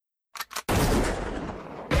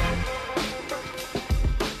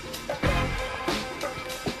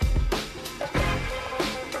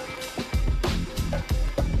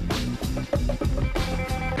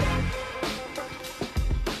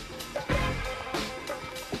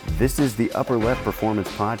This is the Upper Left Performance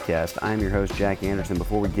Podcast. I'm your host, Jack Anderson.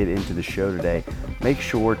 Before we get into the show today, make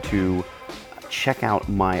sure to check out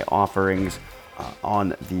my offerings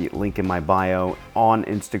on the link in my bio on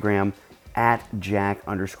Instagram at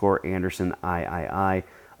Jack_Anderson III.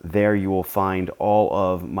 There you will find all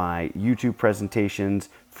of my YouTube presentations,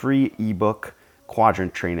 free ebook,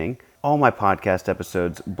 quadrant training, all my podcast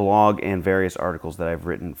episodes, blog, and various articles that I've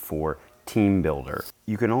written for Team Builder.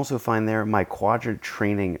 You can also find there my quadrant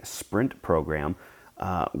training sprint program,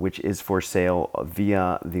 which is for sale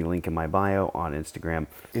via the link in my bio on Instagram.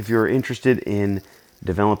 If you're interested in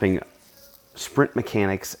developing sprint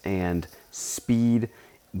mechanics and speed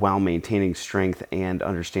while maintaining strength and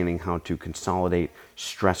understanding how to consolidate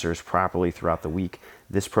stressors properly throughout the week,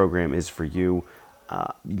 this program is for you.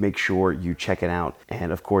 Make sure you check it out.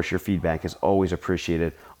 And of course, your feedback is always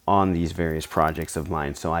appreciated on these various projects of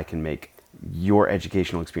mine so I can make your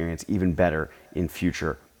educational experience even better in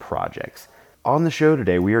future projects. On the show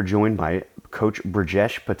today, we are joined by Coach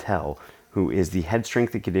Brajesh Patel, who is the head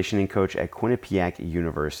strength and conditioning coach at Quinnipiac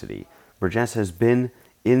University. Brajesh has been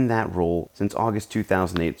in that role since August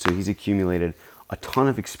 2008, so he's accumulated a ton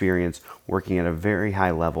of experience working at a very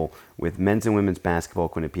high level with men's and women's basketball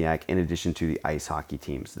at Quinnipiac, in addition to the ice hockey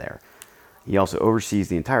teams there. He also oversees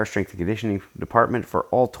the entire strength and conditioning department for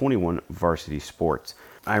all 21 varsity sports.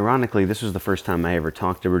 Ironically, this was the first time I ever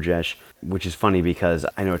talked to Brajesh, which is funny because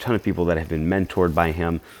I know a ton of people that have been mentored by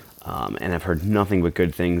him, and I've heard nothing but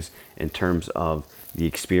good things in terms of the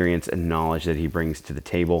experience and knowledge that he brings to the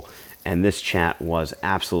table. And this chat was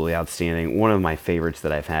absolutely outstanding. One of my favorites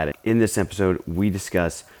that I've had. In this episode, we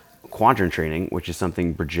discuss quadrant training, which is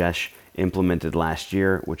something Brajesh implemented last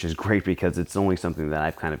year, which is great because it's only something that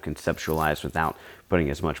I've kind of conceptualized without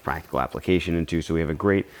putting as much practical application into. So we have a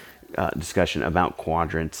great discussion about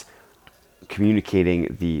quadrants,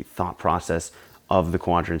 communicating the thought process of the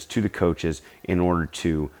quadrants to the coaches in order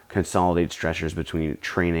to consolidate stressors between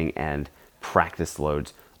training and practice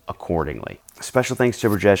loads accordingly. Special thanks to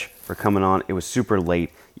Brajesh for coming on. It was super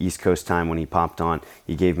late East Coast time when he popped on.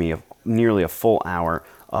 He gave me nearly a full hour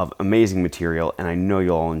of amazing material, and I know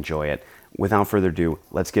you'll all enjoy it. Without further ado,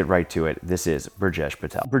 let's get right to it. This is Brajesh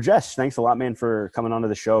Patel. Brajesh, thanks a lot, man, for coming onto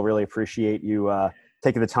the show. Really appreciate you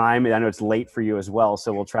taking the time. I know it's late for you as well,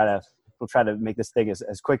 so we'll try to make this thing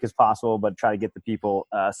as quick as possible, but try to get the people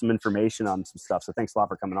some information on some stuff. So thanks a lot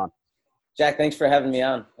for coming on. Jack, thanks for having me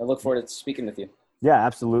on. I look forward to speaking with you. Yeah,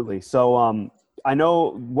 absolutely. So I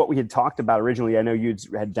know what we had talked about originally. I know you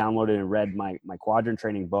had downloaded and read my quadrant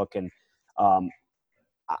training book, and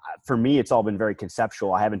for me, it's all been very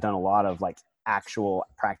conceptual. I haven't done a lot of like actual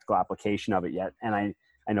practical application of it yet. And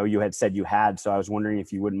I know you had said you had, so I was wondering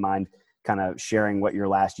if you wouldn't mind kind of sharing what your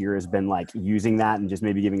last year has been like using that, and just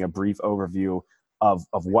maybe giving a brief overview of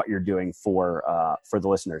what you're doing for the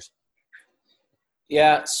listeners.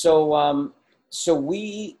 Yeah. So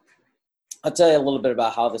I'll tell you a little bit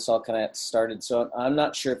about how this all kind of started. So I'm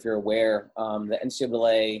not sure if you're aware, the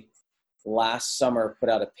NCAA last summer put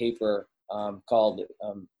out a paper called, it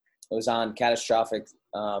was on catastrophic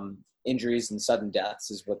injuries and sudden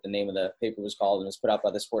deaths is what the name of the paper was called. And it was put out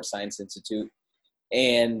by the Sports Science Institute.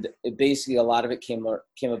 And it basically, a lot of it came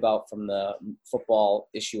about from the football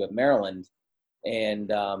issue at Maryland and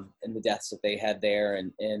the deaths that they had there.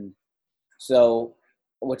 And so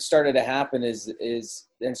what started to happen is the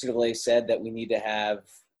NCAA said that we need to have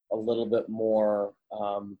a little bit more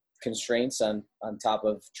constraints on top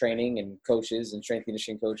of training and coaches and strength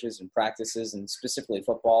conditioning coaches and practices, and specifically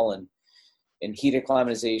football and heat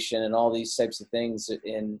acclimatization and all these types of things.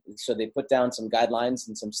 And so they put down some guidelines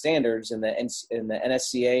and some standards, and the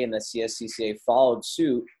NSCA and the CSCCA followed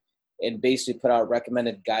suit and basically put out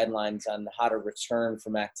recommended guidelines on how to return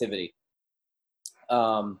from activity.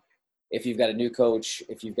 If you've got a new coach,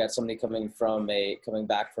 if you've got somebody coming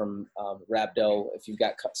back from rhabdo, if you've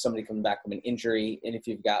got somebody coming back from an injury, and if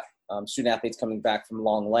you've got student athletes coming back from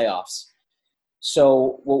long layoffs.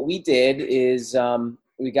 So what we did is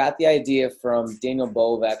we got the idea from Daniel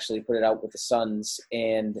Bove, actually put it out with the Suns,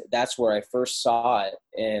 and that's where I first saw it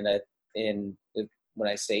in when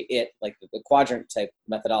I say it, like the quadrant type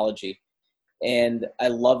methodology. And I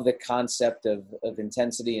love the concept of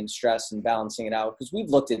intensity and stress and balancing it out, because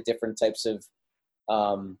we've looked at different types of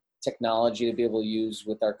technology to be able to use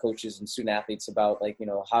with our coaches and student athletes about, like,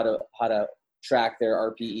 how to track their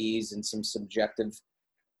RPEs and some subjective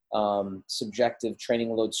training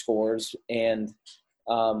load scores. And,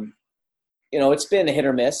 it's been a hit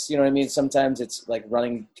or miss, you know what I mean? Sometimes it's like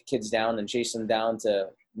running kids down and chasing them down to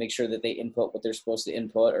make sure that they input what they're supposed to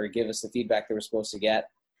input or give us the feedback they were supposed to get.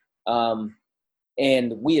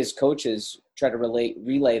 And we as coaches try to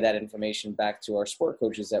relay that information back to our sport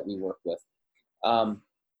coaches that we work with.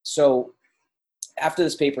 So after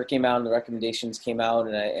this paper came out and the recommendations came out,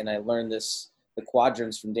 and I learned the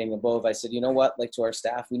quadrants from Daniel Bove, I said, you know what, like to our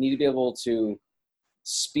staff, we need to be able to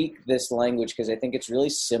speak this language, because I think it's really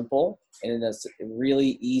simple and it's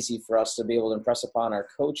really easy for us to be able to impress upon our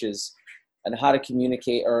coaches on how to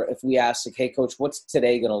communicate. Or if we ask, like, hey coach, what's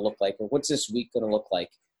today going to look like? Or what's this week going to look like?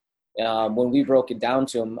 When we broke it down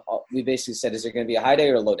to them, we basically said, is there going to be a high day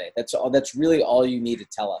or a low day? That's really all you need to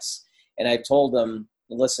tell us. And I told them,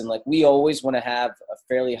 listen, like we always want to have a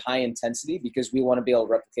fairly high intensity because we want to be able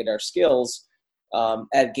to replicate our skills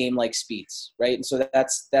at game-like speeds, right? And so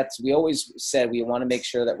that's we always said we want to make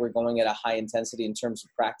sure that we're going at a high intensity in terms of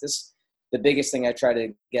practice. The biggest thing I try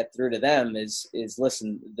to get through to them is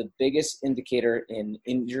listen, the biggest indicator in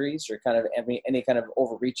injuries or kind of any kind of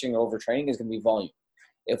overreaching or overtraining is going to be volume.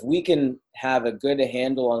 If we can have a good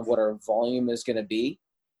handle on what our volume is going to be,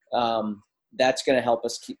 that's going to help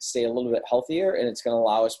us stay a little bit healthier, and it's going to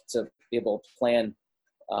allow us to be able to plan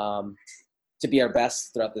to be our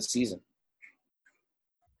best throughout the season.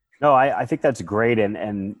 No, I think that's great.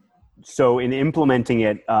 And so in implementing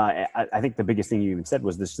it, I think the biggest thing you even said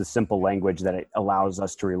was the simple language that it allows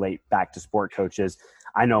us to relate back to sport coaches.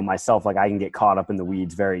 I know myself, like I can get caught up in the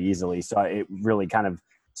weeds very easily. So it really kind of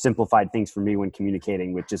simplified things for me when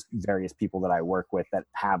communicating with just various people that I work with that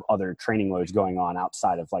have other training loads going on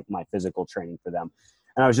outside of like my physical training for them.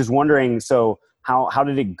 And I was just wondering, so how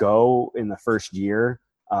did it go in the first year?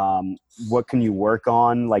 What can you work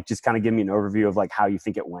on? Like, just kind of give me an overview of like how you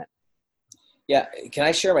think it went. Yeah. Can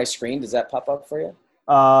I share my screen? Does that pop up for you?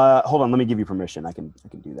 Hold on. Let me give you permission. I can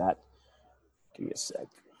do that. Give me a sec.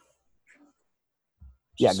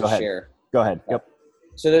 Yeah, go ahead. Share. Go ahead. Yep.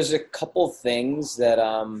 So there's a couple things that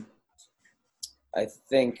I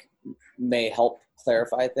think may help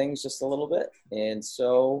clarify things just a little bit. And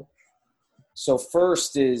so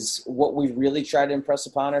first is what we really try to impress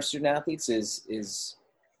upon our student athletes is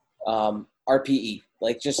RPE.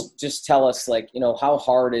 Like just tell us, like, you know, how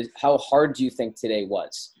hard do you think today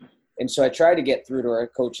was? And so I try to get through to our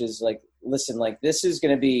coaches, like, listen, like this is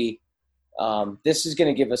going to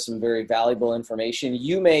give us some very valuable information.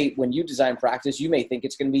 You may, when you design practice, you may think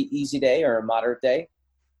it's going to be easy day or a moderate day,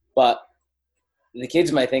 but the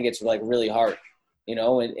kids might think it's like really hard, you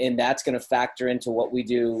know, and that's going to factor into what we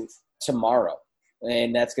do tomorrow.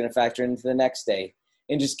 And that's going to factor into the next day.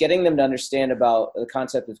 And just getting them to understand about the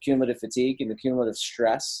concept of cumulative fatigue and the cumulative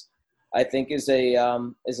stress, I think is a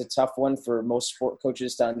tough one for most sport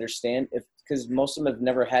coaches to understand, because most of them have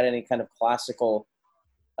never had any kind of classical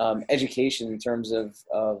education in terms of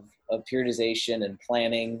periodization and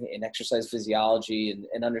planning and exercise physiology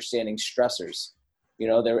and understanding stressors. You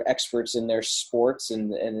know, they're experts in their sports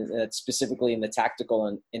and specifically in the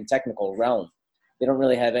tactical and technical realm. They don't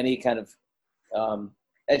really have any kind of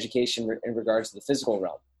education in regards to the physical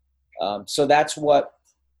realm. So that's what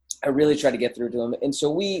I really try to get through to them. And so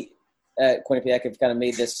we at Quinnipiac have kind of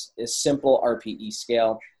made this simple RPE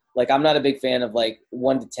scale. Like, I'm not a big fan of like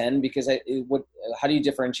 1 to 10 because how do you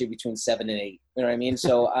differentiate between 7 and 8? You know what I mean?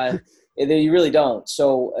 So you really don't.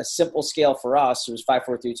 So a simple scale for us was 5,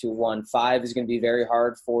 4, 3, 2, 1. 5 is going to be very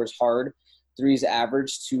hard. 4 is hard. 3 is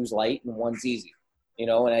average. 2 is light, and 1's easy. You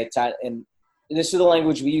know, and this is the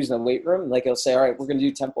language we use in the weight room. Like, it'll say, all right, we're going to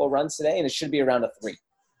do tempo runs today, and it should be around a 3.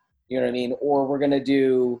 You know what I mean? Or we're going to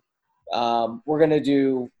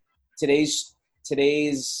do today's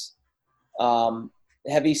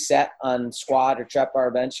heavy set on squat or trap bar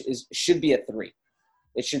bench should be a 3.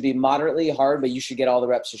 It should be moderately hard, but you should get all the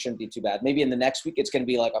reps. It shouldn't be too bad. Maybe in the next week, it's going to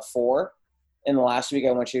be like a 4. And the last week,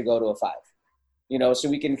 I want you to go to a 5. You know, so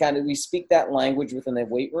we can we speak that language within the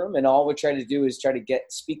weight room, and all we try to do is try to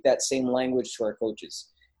speak that same language to our coaches.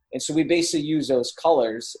 And so we basically use those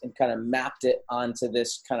colors and kind of mapped it onto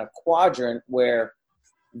this kind of quadrant where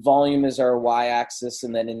volume is our y-axis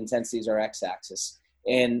and then intensity is our x-axis.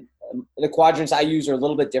 And the quadrants I use are a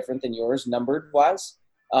little bit different than yours, numbered wise.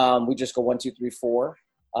 We just go 1, 2, 3, 4.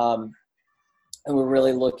 And we're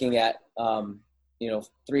really looking at,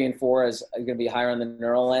 3 and 4 is going to be higher on the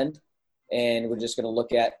neural end. And we're just going to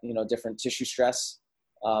look at, different tissue stress,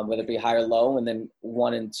 whether it be high or low. And then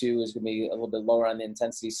 1 and 2 is going to be a little bit lower on the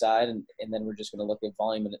intensity side. And then we're just going to look at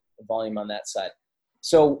volume on that side.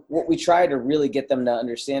 So what we try to really get them to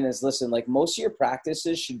understand is, listen, like most of your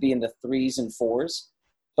practices should be in the 3s and 4s,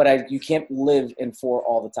 but you can't live in 4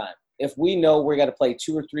 all the time. If we know we're got to play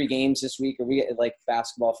 2 or 3 games this week, or we get like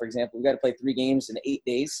basketball, for example, we got to play 3 games in 8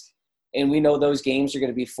 days, and we know those games are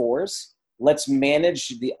going to be 4s. Let's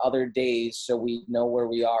manage the other days so we know where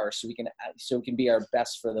we are, so we can be our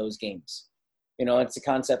best for those games. It's a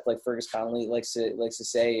concept like Fergus Connolly likes to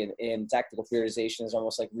say in tactical periodization is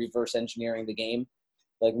almost like reverse engineering the game.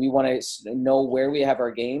 Like we want to know where we have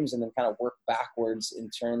our games and then kind of work backwards in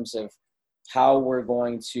terms of how we're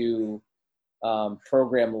going to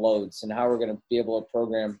program loads and how we're going to be able to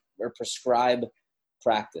program or prescribe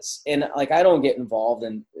practice. And like, I don't get involved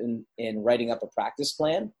in writing up a practice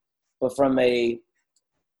plan, but from a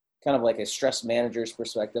kind of like a stress manager's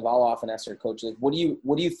perspective, I'll often ask our coach, like, what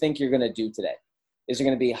do you think you're going to do today? Is it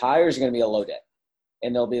going to be high or is it going to be a low day?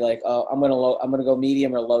 And they'll be like, oh, I'm going to go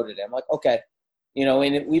medium or low today. I'm like, okay.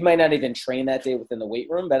 And we might not even train that day within the weight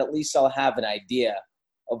room, but at least I'll have an idea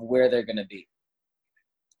of where they're going to be,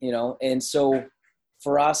 And so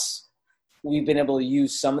for us, we've been able to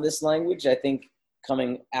use some of this language, I think,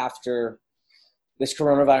 coming after this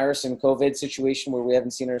coronavirus and COVID situation where we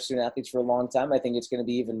haven't seen our student athletes for a long time. I think it's going to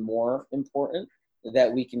be even more important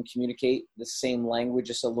that we can communicate the same language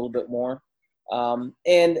just a little bit more.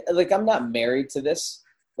 And like, I'm not married to this.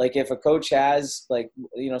 Like if a coach has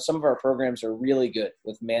some of our programs are really good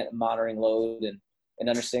with monitoring load and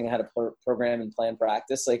understanding how to program and plan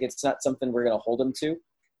practice. Like it's not something we're going to hold them to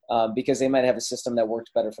because they might have a system that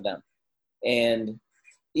works better for them. And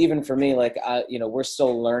even for me, we're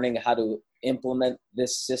still learning how to implement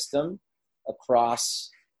this system across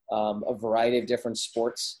a variety of different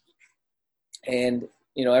sports. And,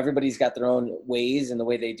 everybody's got their own ways and the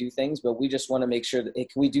way they do things, but we just want to make sure that can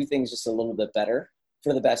we do things just a little bit better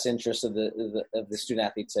for the best interest of the student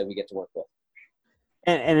athletes that we get to work with.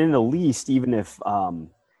 And in the least, even if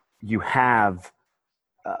you have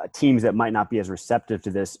teams that might not be as receptive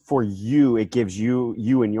to this, for you, it gives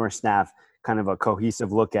you and your staff kind of a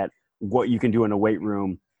cohesive look at what you can do in a weight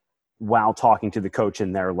room while talking to the coach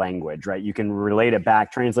in their language, right? You can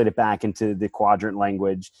translate it back into the quadrant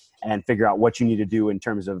language and figure out what you need to do in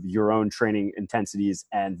terms of your own training intensities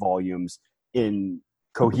and volumes in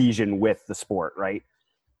cohesion with the sport, right?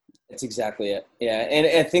 That's exactly it. Yeah. And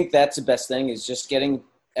I think that's the best thing is just getting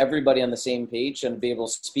everybody on the same page and be able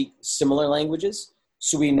to speak similar languages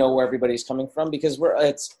so we know where everybody's coming from, because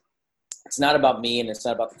it's not about me and it's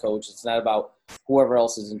not about the coach. It's not about whoever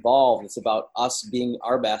else is involved. It's about us being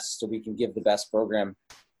our best so we can give the best program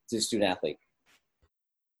to the student athlete.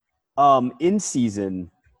 In season,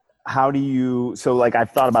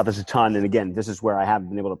 I've thought about this a ton. And again, this is where I haven't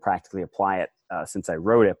been able to practically apply it since I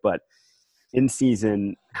wrote it. But in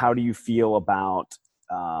season, how do you feel about,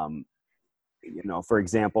 for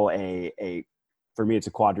example, for me, it's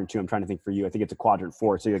a quadrant 2. I'm trying to think for you. I think it's a quadrant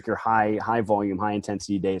 4. So like your high volume, high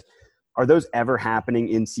intensity days. Are those ever happening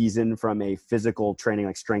in season from a physical training,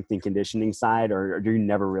 like strength and conditioning side, or are you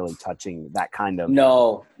never really touching that kind of?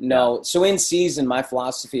 No. So in season, my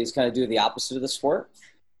philosophy is kind of do the opposite of the sport.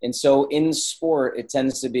 And so in sport, it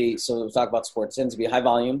tends to be, so we'll talk about sport, it tends to be high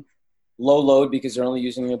volume, low load because they're only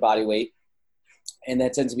using their body weight. And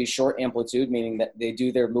that tends to be short amplitude, meaning that they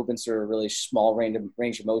do their movements through a really small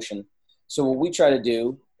range of motion. So what we try to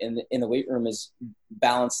do in the weight room is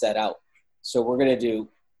balance that out. So we're going to do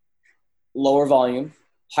lower volume,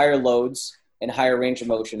 higher loads, and higher range of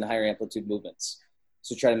motion, higher amplitude movements.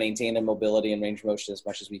 So try to maintain the mobility and range of motion as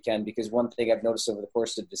much as we can, because one thing I've noticed over the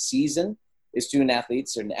course of the season is student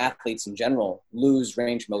athletes and athletes in general lose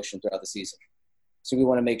range of motion throughout the season. So we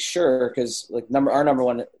want to make sure, because our number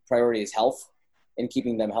one priority is health and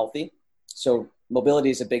keeping them healthy. So mobility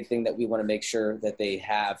is a big thing that we want to make sure that they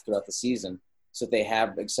have throughout the season, so that they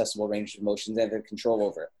have accessible range of motion and they have control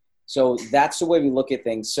over it. So that's the way we look at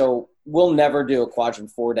things. So we'll never do a quadrant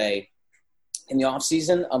 4 day in the off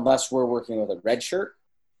season unless we're working with a red shirt,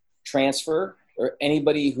 transfer, or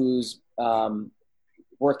anybody who's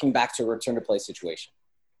working back to a return to play situation.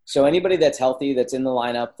 So anybody that's healthy, that's in the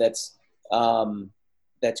lineup, that's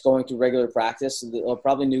going through regular practice, they'll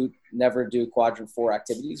probably never do quadrant 4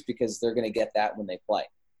 activities because they're going to get that when they play.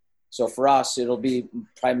 So for us, it'll be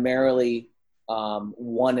primarily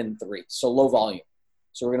 1 and 3, so low volume.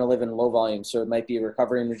 So we're going to live in low volume. So it might be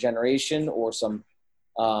recovery and regeneration or some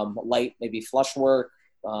light, maybe flush work,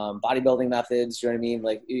 bodybuilding methods, you know what I mean?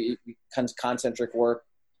 Like concentric work,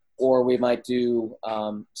 or we might do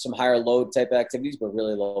some higher load type activities, but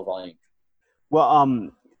really low volume.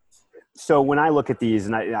 Well, so when I look at these,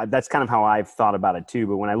 and that's kind of how I've thought about it too,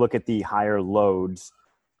 but when I look at the higher loads,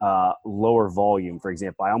 lower volume, for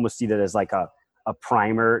example, I almost see that as like a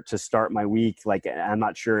primer to start my week. Like, I'm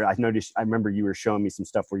not sure. I remember you were showing me some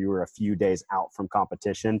stuff where you were a few days out from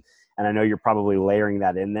competition, and I know you're probably layering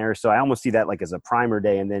that in there. So I almost see that like as a primer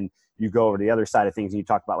day. And then you go over to the other side of things and you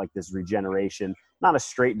talk about like this regeneration, not a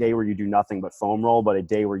straight day where you do nothing but foam roll, but a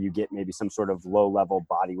day where you get maybe some sort of low level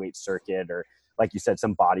body weight circuit, or like you said,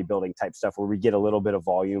 some bodybuilding type stuff where we get a little bit of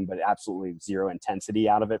volume, but absolutely zero intensity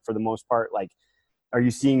out of it for the most part. Like, are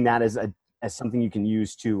you seeing that as something you can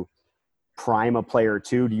use to prime a player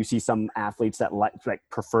too? Do you see some athletes that like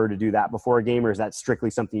prefer to do that before a game, or is that strictly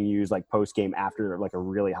something you use like post game after like a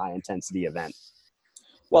really high intensity event?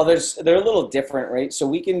 Well, they're a little different, right? So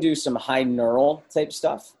we can do some high neural type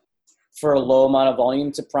stuff for a low amount of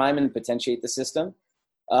volume to prime and potentiate the system.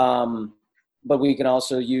 But we can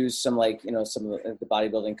also use some some of the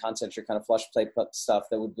bodybuilding concentric kind of flush type stuff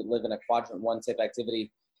that would live in a quadrant 1 type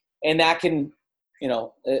activity. And that can,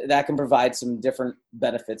 that can provide some different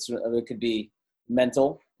benefits. It could be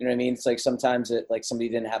mental, you know what I mean? It's like sometimes somebody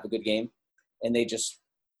didn't have a good game and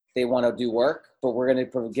they want to do work, but we're going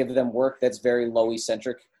to give them work that's very low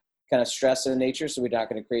eccentric kind of stress in nature. So we're not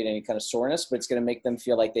going to create any kind of soreness, but it's going to make them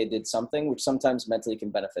feel like they did something, which sometimes mentally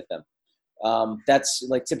can benefit them. That's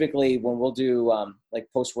like typically when we'll do like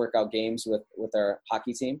post-workout games with our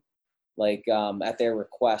hockey team, at their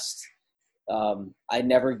request, I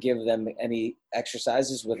never give them any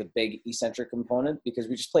exercises with a big eccentric component because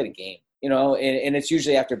we just played a game, and it's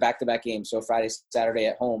usually after back-to-back games. So Friday, Saturday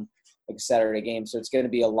at home, like a Saturday game. So it's going to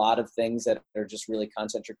be a lot of things that are just really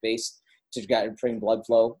concentric based to bring blood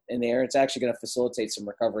flow in there. It's actually going to facilitate some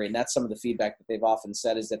recovery. And that's some of the feedback that they've often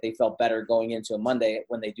said is that they felt better going into a Monday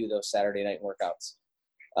when they do those Saturday night workouts.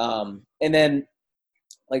 And then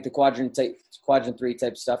like the quadrant 3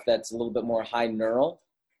 type stuff that's a little bit more high neural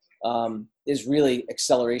is really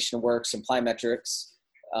acceleration work, some plyometrics.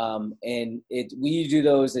 We do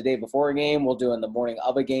those the day before a game. We'll do it in the morning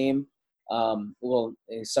of a game.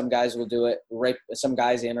 Some guys will do it some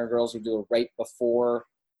guys and our girls will do it right before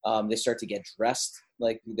they start to get dressed,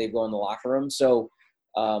 like they go in the locker room. So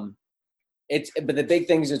but the big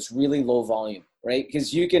thing is it's really low volume, right?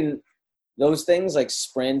 Because those things like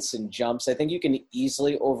sprints and jumps, I think you can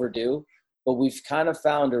easily overdo, but we've kind of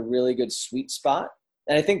found a really good sweet spot.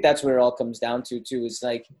 And I think that's what it all comes down to too, is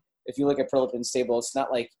like, if you look at Prilip and Stable, it's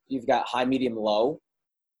not like you've got high, medium, low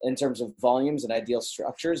in terms of volumes and ideal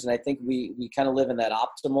structures. And I think we kind of live in that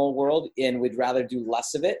optimal world, and we'd rather do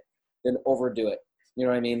less of it than overdo it. You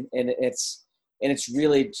know what I mean? And it's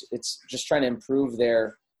just trying to improve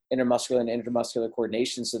their intermuscular and intramuscular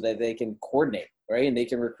coordination so that they can coordinate, right? And they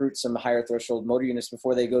can recruit some higher threshold motor units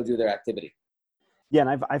before they go do their activity. Yeah,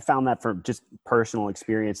 and I've found that from just personal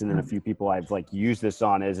experience, and then a few people I've like used this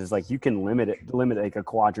on is like you can limit like a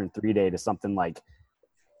quadrant 3 day to something like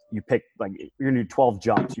you pick, like you're gonna do 12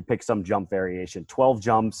 jumps, you pick some jump variation, 12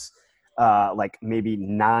 jumps, like maybe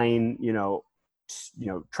 9,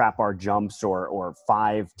 trap bar jumps or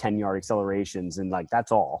 5 10-yard accelerations, and like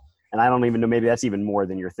that's all. And I don't even know, maybe that's even more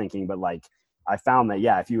than you're thinking, but like I found that,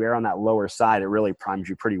 yeah, if you err on that lower side, it really primes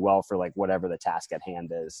you pretty well for like whatever the task at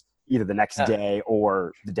hand is, either the next day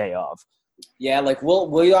or the day of. Yeah, like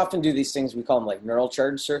we often do these things, we call them like neural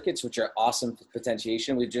charge circuits, which are awesome for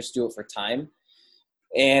potentiation. We just do it for time,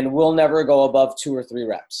 and we'll never go above 2 or 3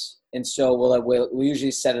 reps. And so we'll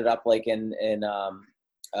usually set it up like in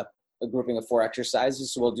a grouping of 4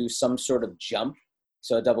 exercises. So we'll do some sort of jump.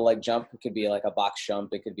 So a double leg jump, it could be like a box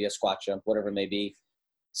jump, it could be a squat jump, whatever it may be.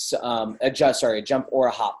 So, a jump or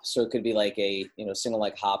a hop. So it could be like a single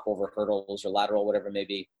leg hop over hurdles or lateral, whatever it may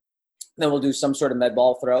be. Then we'll do some sort of med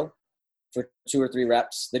ball throw for 2 or 3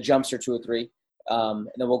 reps. The jumps are 2 or 3. And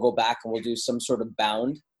then we'll go back and we'll do some sort of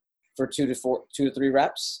bound for 2 to 3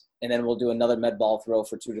 reps. And then we'll do another med ball throw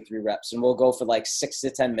for 2 to 3 reps. And we'll go for like 6 to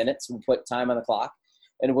 10 minutes. We'll put time on the clock.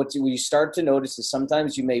 And what you start to notice is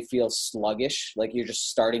sometimes you may feel sluggish, like you're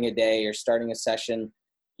just starting a day or starting a session.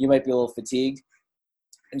 You might be a little fatigued.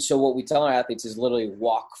 And so what we tell our athletes is literally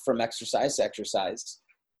walk from exercise to exercise.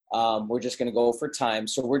 We're just going to go for time.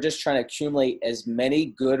 So we're just trying to accumulate as many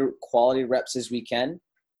good quality reps as we can.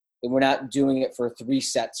 And we're not doing it for 3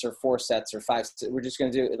 sets or 4 sets or 5 sets. We're just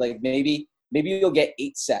going to do it like maybe you'll get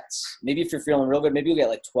 8 sets. Maybe if you're feeling real good, maybe you'll get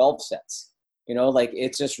like 12 sets.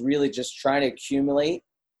 It's just really just trying to accumulate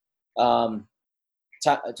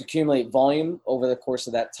volume over the course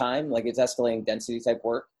of that time. Like it's escalating density type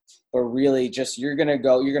work. But really just you're going to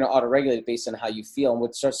auto-regulate based on how you feel. And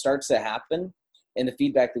what starts to happen, and the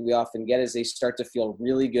feedback that we often get is they start to feel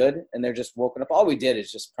really good and they're just woken up. All we did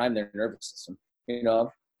is just prime their nervous system,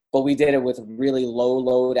 but we did it with really low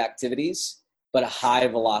load activities, but a high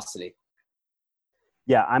velocity.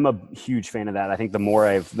 Yeah, I'm a huge fan of that. I think the more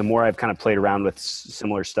I've kind of played around with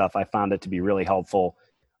similar stuff, I found it to be really helpful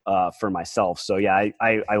for myself. So yeah,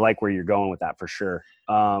 I like where you're going with that for sure.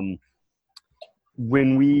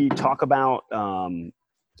 When we talk about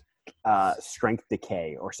strength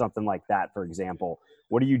decay or something like that, for example,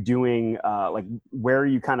 what are you doing? Like, where are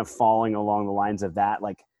you kind of falling along the lines of that?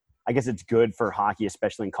 Like, I guess it's good for hockey,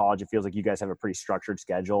 especially in college. It feels like you guys have a pretty structured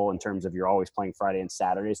schedule in terms of you're always playing Friday and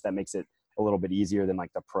Saturday. So that makes it a little bit easier than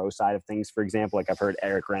like the pro side of things. For example, like I've heard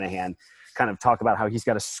Eric Renahan kind of talk about how he's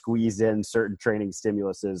got to squeeze in certain training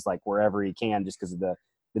stimuluses like wherever he can just because of the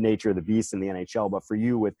nature of the beast in the NHL. But for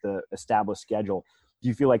you with the established schedule, do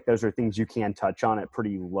you feel like those are things you can touch on at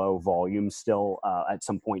pretty low volume still at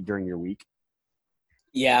some point during your week?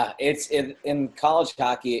 Yeah, in college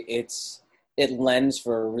hockey, it lends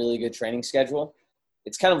for a really good training schedule.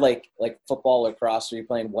 It's kind of like football or lacrosse where you're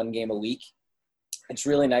playing one game a week. It's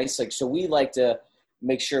really nice. Like, so we like to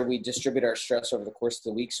make sure we distribute our stress over the course of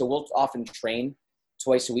the week. So we'll often train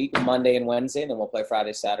twice a week, Monday and Wednesday, and then we'll play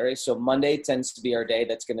Friday, Saturday. So Monday tends to be our day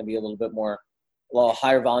that's going to be a little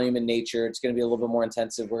higher volume in nature. It's going to be a little bit more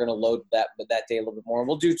intensive. We're going to load that day a little bit more. And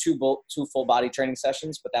we'll do two full body training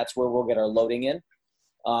sessions, but that's where we'll get our loading in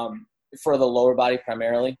for the lower body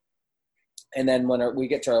primarily. And then when we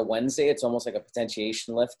get to our Wednesday, it's almost like a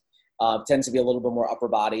potentiation lift. Tends to be a little bit more upper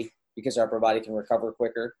body because our upper body can recover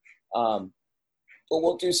quicker. But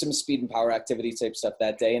we'll do some speed and power activity type stuff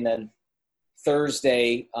that day. And then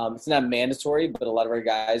Thursday, it's not mandatory, but a lot of our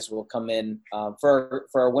guys will come in. For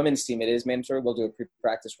our women's team, it is mandatory. We'll do a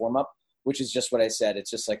pre-practice warm-up, which is just what I said.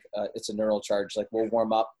 It's just like it's a neural charge. Like we'll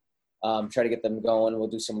warm up, try to get them going. We'll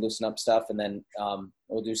do some loosen up stuff, and then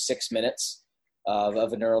we'll do 6 minutes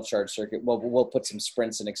of a neural charge circuit. We'll put some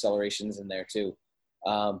sprints and accelerations in there too.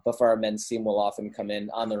 But for our men's team, we'll often come in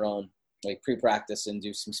on their own, like pre-practice and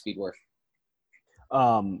do some speed work.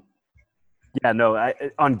 Yeah, no,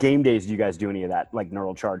 on game days, do you guys do any of that, like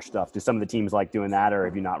neural charge stuff? Do some of the teams like doing that, or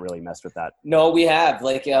have you not really messed with that? No, we have.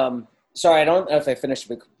 Like, sorry, I don't know if I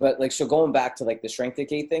finished, but like, so going back to like the strength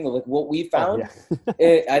decay thing, like what we found, I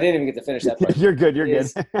didn't even get to finish that part. You're good.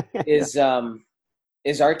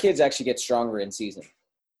 Is our kids actually get stronger in season,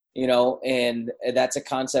 and that's a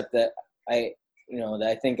concept that I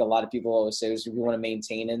think a lot of people always say is we want to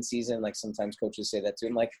maintain in season. Like sometimes coaches say that too.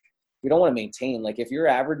 I'm like, we don't want to maintain. Like if your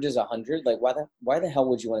average is 100, like why the hell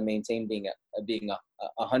would you want to maintain being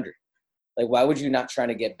 100? Like why would you not try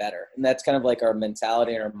to get better? And that's kind of like our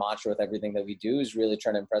mentality and our mantra with everything that we do is really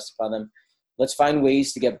trying to impress upon them. Let's find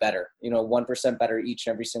ways to get better. 1% better each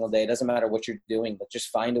and every single day. It doesn't matter what you're doing, but just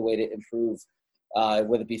find a way to improve.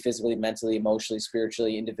 Whether it be physically, mentally, emotionally,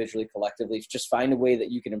 spiritually, individually, collectively, just find a way that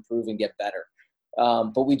you can improve and get better.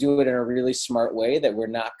 But we do it in a really smart way that we're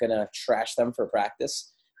not going to trash them for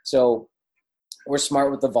practice. So we're smart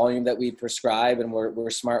with the volume that we prescribe, and we're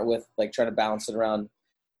smart with like trying to balance it around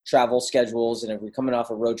travel schedules. And if we're coming off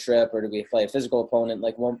a road trip or do we play a physical opponent,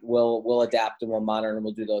 like we'll adapt and we'll monitor and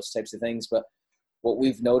we'll do those types of things. But what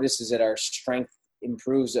we've noticed is that our strength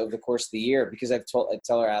improves over the course of the year because I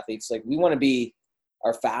tell our athletes, like we want to be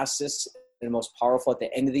our fastest and most powerful at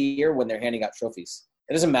the end of the year when they're handing out trophies.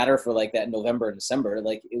 It doesn't matter for like that in November and December.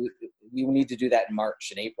 Like we need to do that in March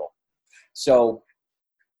and April. So,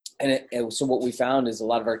 so what we found is a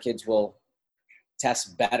lot of our kids will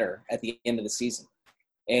test better at the end of the season.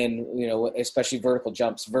 And, especially vertical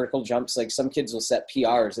jumps, like some kids will set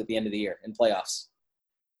PRs at the end of the year in playoffs.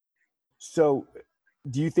 So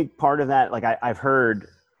do you think part of that, like I've heard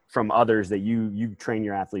from others that you train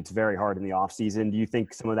your athletes very hard in the off season. Do you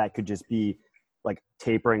think some of that could just be like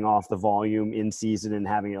tapering off the volume in season and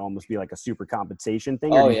having it almost be like a super compensation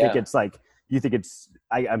thing? Or do you think it's like,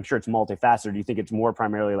 I'm sure it's multifaceted. Do you think it's more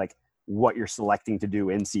primarily like what you're selecting to do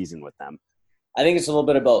in season with them? I think it's a little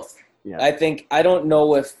bit of both. Yeah. I don't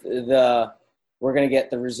know if we're going to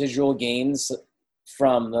get the residual gains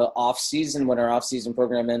from the off season when our off season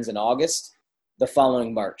program ends in August, the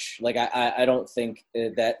following March. Like I don't think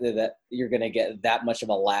that you're going to get that much of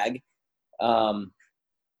a lag.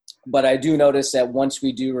 But I do notice that once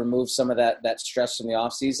we do remove some of that stress from the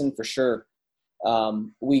off season, for sure,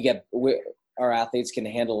 our athletes can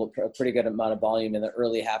handle a pretty good amount of volume in the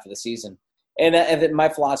early half of the season. And my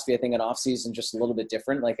philosophy, I think, in off season just a little bit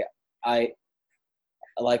different. I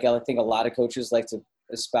think a lot of coaches like to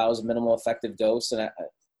espouse a minimal effective dose, and a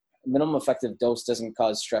minimum effective dose doesn't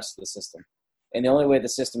cause stress to the system. And the only way the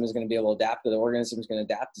system is going to be able to adapt, or the organism is going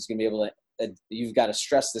to adapt, is going to be able to. You've got to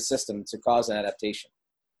stress the system to cause an adaptation.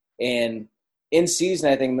 And in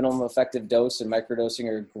season, I think minimum effective dose and microdosing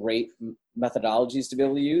are great methodologies to be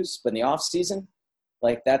able to use. But in the off season,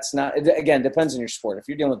 like that's not, again, depends on your sport. If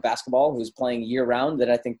you're dealing with basketball who's playing year round, then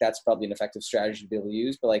I think that's probably an effective strategy to be able to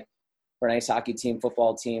use. But like for an ice hockey team,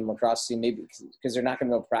 football team, lacrosse team, maybe because they're not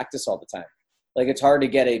going to go practice all the time. Like it's hard to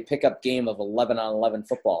get a pickup game of 11-on-11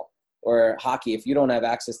 football or hockey. If you don't have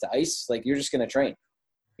access to ice, like you're just going to train.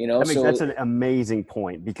 That's an amazing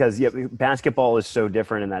point because basketball is so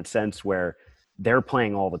different in that sense where they're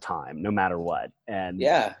playing all the time, no matter what. And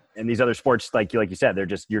And these other sports, like you said,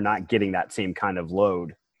 you're not getting that same kind of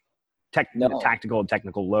load, tactical and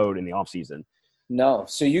technical load in the off season. No.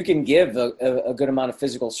 So you can give a good amount of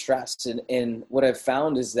physical stress. And what I've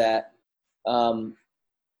found is that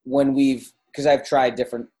because I've tried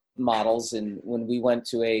different models, and when we went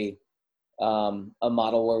to a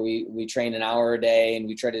model where we train an hour a day and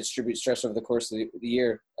we try to distribute stress over the course of the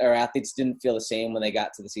year, our athletes didn't feel the same when they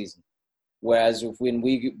got to the season. Whereas when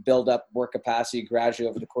we build up work capacity gradually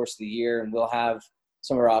over the course of the year, and we'll have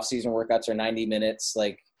some of our off-season workouts are 90 minutes,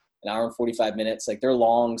 like an hour and 45 minutes, like they're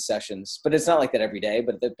long sessions, but it's not like that every day,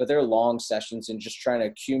 but they're long sessions, and just trying to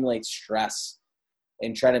accumulate stress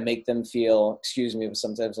and try to make them feel, excuse me, but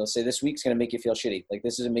sometimes I'll say this week's going to make you feel shitty. Like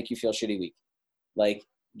this is a make you feel shitty week. Like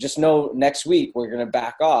just know next week we're going to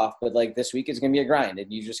back off, but like this week is going to be a grind,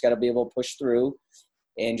 and you just got to be able to push through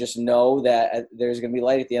and just know that there's going to be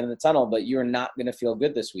light at the end of the tunnel, but you're not going to feel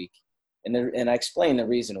good this week. And I explain the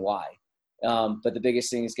reason why. But the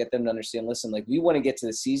biggest thing is get them to understand, listen, like we want to get to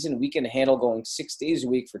the season. We can handle going 6 days a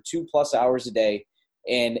week for 2+ hours a day,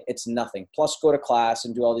 and it's nothing. Plus go to class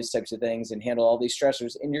and do all these types of things and handle all these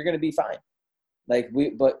stressors, and you're going to be fine. But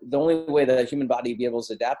the only way that a human body be able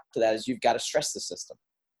to adapt to that is you've got to stress the system.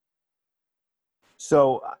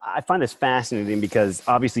 So I find this fascinating because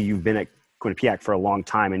obviously you've been at Quinnipiac for a long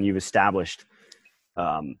time, and you've established,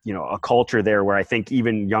 a culture there where I think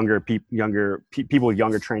even younger people with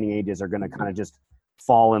younger training ages are going to kind of just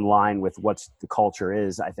fall in line with what the culture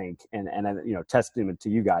is, I think, and testament to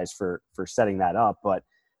you guys for setting that up. But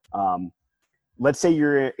let's say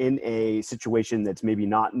you're in a situation that's maybe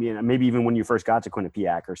not, maybe even when you first got to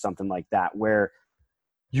Quinnipiac or something like that, where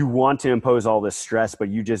you want to impose all this stress, but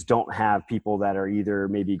you just don't have people that are either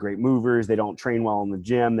maybe great movers, they don't train well in the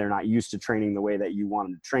gym, they're not used to training the way that you want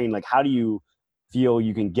them to train. Like, how do you feel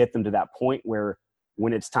you can get them to that point where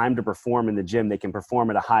when it's time to perform in the gym, they can perform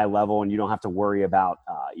at a high level and you don't have to worry about,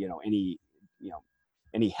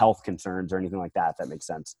 any health concerns or anything like that, if that makes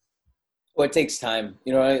sense? Well, it takes time.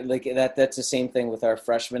 Like that's the same thing with our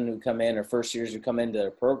freshmen who come in, or first years who come into their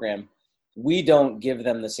program. We don't give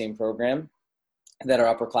them the same program that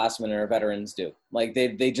our upperclassmen and our veterans do. Like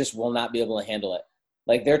they just will not be able to handle it.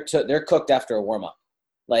 Like they're cooked after a warm up.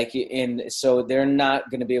 So they're not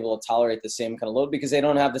going to be able to tolerate the same kind of load because they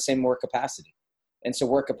don't have the same work capacity. And so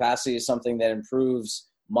work capacity is something that improves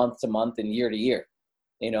month to month and year to year,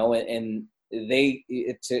 and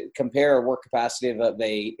to compare a work capacity of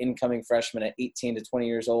a incoming freshman at 18 to 20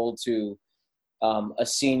 years old to a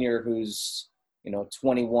senior who's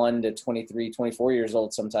 21 to 23, 24 years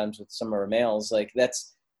old, sometimes with some of our males, like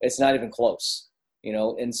it's not even close,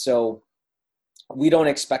 and so we don't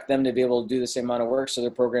expect them to be able to do the same amount of work. So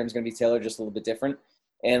their program is going to be tailored just a little bit different.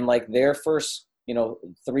 And like their first,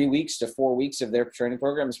 3 weeks to 4 weeks of their training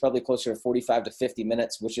program is probably closer to 45 to 50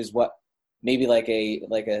 minutes, which is what maybe like a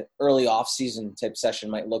early off season type session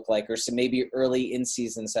might look like, or some maybe early in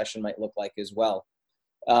season session might look like as well.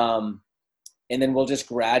 And then we'll just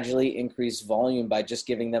gradually increase volume by just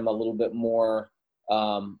giving them a little bit more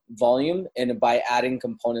volume, and by adding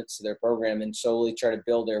components to their program, and slowly try to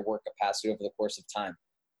build their work capacity over the course of time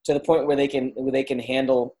to the point where they can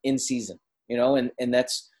handle in season, and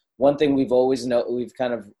that's one thing we've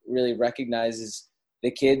kind of really recognized is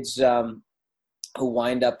the kids who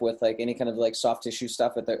wind up with like any kind of like soft tissue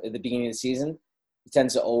stuff at the beginning of the season, it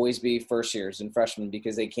tends to always be first years and freshmen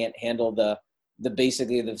because they can't handle the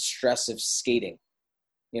basically the stress of skating,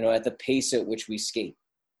 at the pace at which we skate.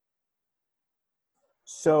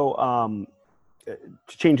 So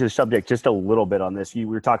to change the subject just a little bit on this, we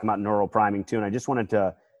were talking about neural priming too, and I just wanted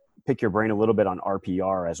to pick your brain a little bit on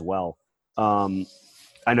RPR as well.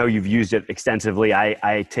 I know you've used it extensively.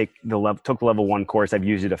 I took the level 1 course. I've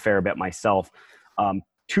used it a fair bit myself.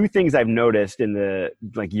 Two things I've noticed in the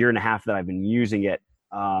year and a half that I've been using it,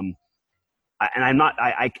 and I'm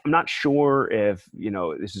not sure if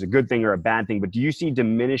this is a good thing or a bad thing, but do you see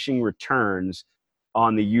diminishing returns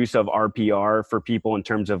on the use of RPR for people in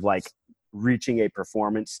terms of like reaching a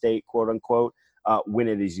performance state, quote unquote, when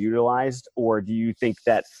it is utilized? Or do you think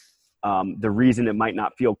that the reason it might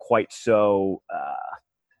not feel quite so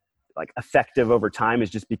effective over time is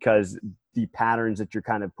just because the patterns that you're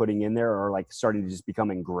kind of putting in there are like starting to just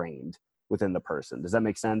become ingrained within the person? Does that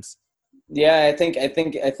make sense? Yeah, I think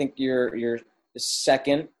your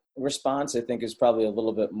second response, I think, is probably a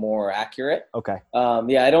little bit more accurate. Okay.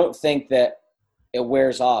 I don't think that it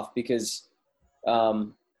wears off because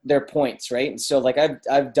they're points, right? And so like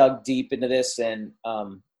I've dug deep into this, and I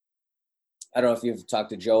don't know if you've talked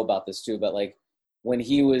to Joe about this too, but like when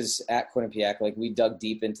he was at Quinnipiac, like we dug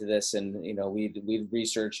deep into this, and we'd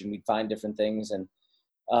research and we'd find different things, and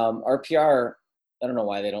RPR I don't know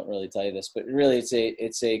why they don't really tell you this, but really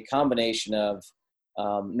it's a combination of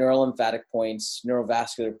neurolymphatic points,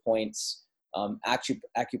 neurovascular points,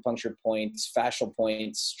 acupuncture points, fascial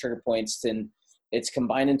points, trigger points, and it's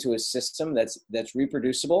combined into a system that's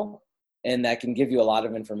reproducible and that can give you a lot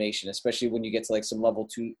of information, especially when you get to like some level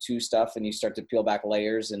two stuff and you start to peel back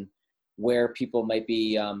layers and where people might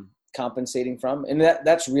be compensating from. And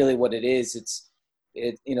that's really what it is.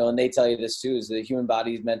 And they tell you this too, is the human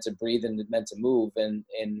body is meant to breathe and meant to move. And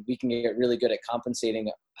we can get really good at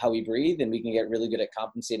compensating how we breathe, and we can get really good at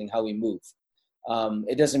compensating how we move.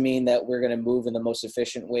 It doesn't mean that we're going to move in the most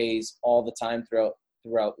efficient ways all the time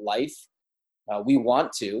throughout life. We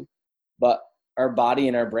want to, but our body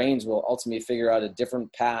and our brains will ultimately figure out a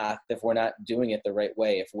different path if we're not doing it the right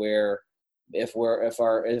way. If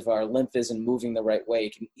our lymph isn't moving the right way,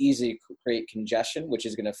 it can easily create congestion, which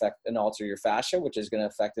is going to affect and alter your fascia, which is going to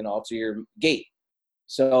affect and alter your gait.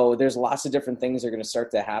 So there's lots of different things that are going to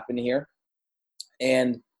start to happen here.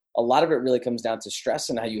 And a lot of it really comes down to stress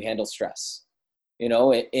and how you handle stress.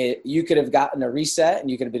 You could have gotten a reset and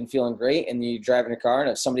you could have been feeling great, and you drive in a car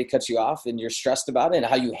and if somebody cuts you off and you're stressed about it and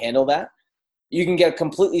how you handle that, you can get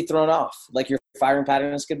completely thrown off. Like your firing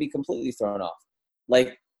patterns could be completely thrown off.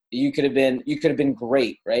 Like you could have been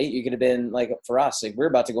great, right? You could have been like, for us, like we're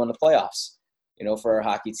about to go into playoffs, for our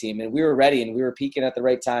hockey team, and we were ready and we were peaking at the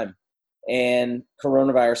right time, and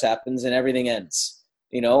coronavirus happens and everything ends,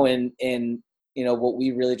 and what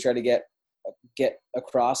we really try to get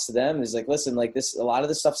across to them is like, listen, like this, a lot of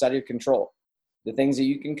this stuff's out of your control. The things that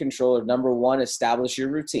you can control are, number one, establish your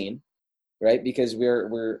routine, right? Because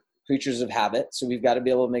we're creatures of habit. So we've got to be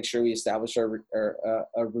able to make sure we establish our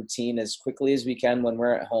routine as quickly as we can when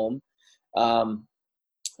we're at home.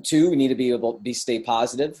 2, we need to be able to stay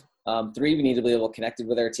positive. 3, we need to be able to connect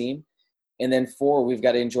with our team. And then 4, we've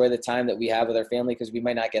got to enjoy the time that we have with our family, because we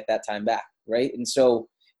might not get that time back, right? And so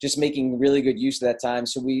just making really good use of that time.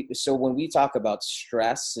 So when we talk about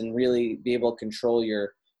stress and really be able to control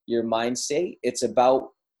your mind state, it's about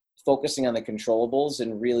focusing on the controllables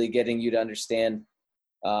and really getting you to understand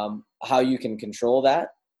how you can control that.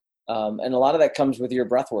 And a lot of that comes with your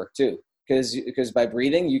breath work too, because by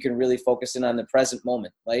breathing, you can really focus in on the present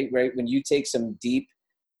moment, right? When you take some deep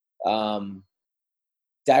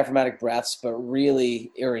diaphragmatic breaths, but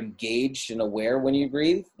really are engaged and aware when you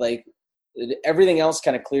breathe, like everything else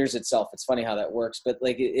kind of clears itself. It's funny how that works, but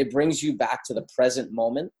like it brings you back to the present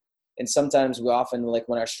moment. And sometimes we often, like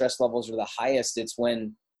when our stress levels are the highest, it's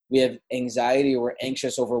when we have anxiety or we're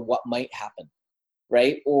anxious over what might happen,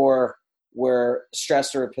 right? Or we're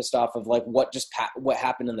stressed or pissed off of like what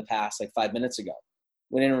happened in the past, like 5 minutes ago.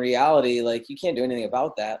 When in reality, like you can't do anything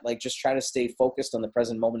about that. Like just try to stay focused on the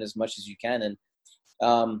present moment as much as you can. And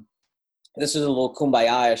this is a little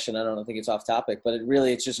kumbaya-ish, and I don't think it's off topic, but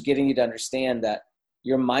it's just getting you to understand that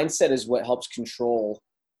your mindset is what helps control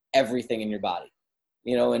everything in your body.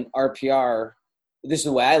 And RPR, this is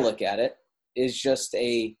the way I look at it, is just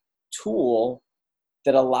a tool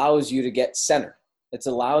that allows you to get centered. It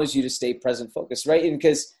allows you to stay present focused, right? And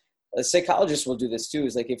because a psychologist will do this too,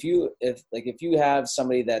 is like if you have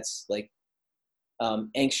somebody that's like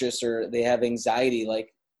anxious or they have anxiety,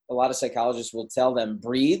 like a lot of psychologists will tell them,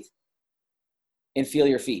 breathe and feel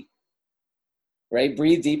your feet, right?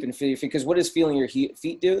 Breathe deep and feel your feet. Because what does feeling your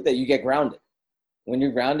feet do? That you get grounded. When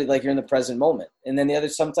you're grounded, like you're in the present moment. And then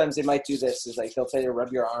sometimes they might do this, is like they'll tell you to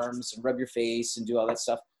rub your arms and rub your face and do all that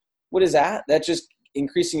stuff. What is that? That's just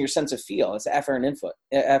increasing your sense of feel. It's afferent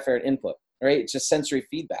input, right? It's just sensory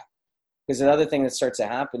feedback. Because another thing that starts to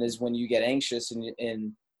happen is when you get anxious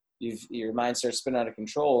and your mind starts spinning out of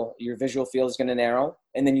control, your visual field is going to narrow,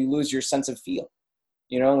 and then you lose your sense of feel.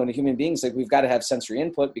 When a human being's like, we've got to have sensory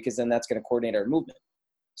input, because then that's going to coordinate our movement.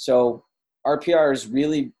 So RPR is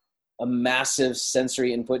really a massive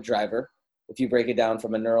sensory input driver, if you break it down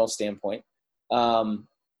from a neural standpoint. And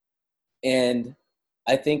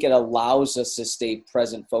I think it allows us to stay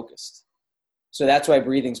present focused. So that's why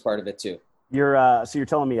breathing's part of it too. So you're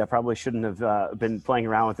telling me I probably shouldn't have been playing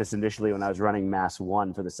around with this initially when I was running Mass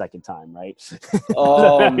 1 for the second time, right?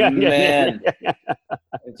 Oh man.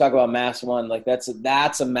 Talk about Mass 1, like that's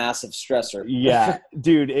a massive stressor. Yeah,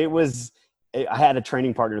 dude, I had a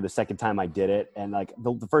training partner the second time I did it, and like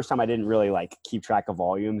the first time I didn't really like keep track of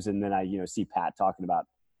volumes, and then I see Pat talking about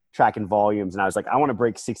tracking volumes, and I was like, I want to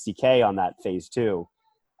break 60K on that phase 2.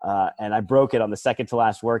 And I broke it on the second to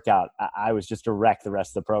last workout. I was just a wreck the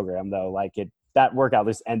rest of the program though. Like that workout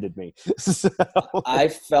just ended me. So. I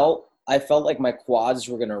felt like my quads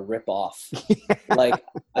were going to rip off. Like,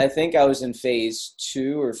 I think I was in phase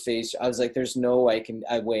 2 or I was like, there's no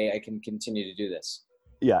way I can continue to do this.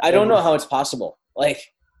 Yeah. I don't know how it's possible. Like,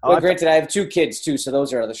 Well, granted, I have 2 kids too, so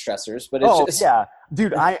those are other stressors. But it's just yeah,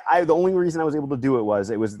 dude. The only reason I was able to do it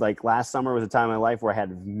was like last summer was a time in my life where I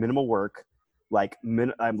had minimal work, like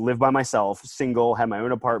I lived by myself, single, had my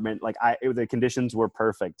own apartment. Like the conditions were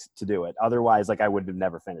perfect to do it. Otherwise, like I would have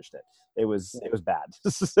never finished it. It was bad.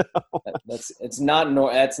 So.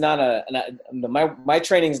 My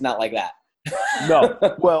training is not like that. No.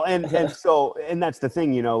 Well, and that's the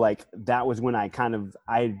thing, you know, like that was when I'd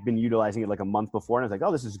been utilizing it like a month before, and I was like,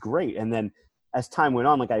 oh, this is great. And then as time went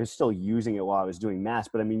on, like I was still using it while I was doing mass,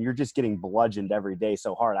 but I mean, you're just getting bludgeoned every day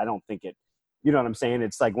so hard. I don't think you know what I'm saying?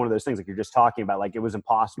 It's like one of those things like you're just talking about, like it was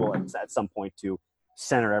impossible at some point to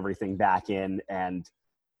center everything back in and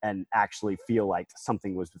actually feel like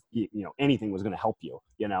something was, you know, anything was going to help you,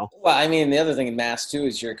 you know? Well, I mean, the other thing in mass too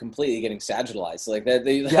is you're completely getting sagittalized. Like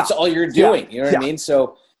that's all you're doing. You know what I mean?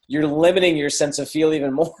 So you're limiting your sense of feel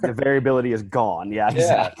even more. The variability is gone. Yeah,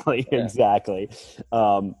 exactly. Yeah. Exactly.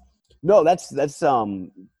 No,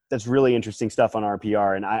 that's really interesting stuff on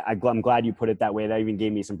RPR. And I'm glad you put it that way. That even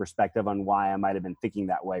gave me some perspective on why I might've been thinking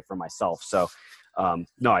that way for myself. So,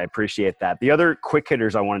 no, I appreciate that. The other quick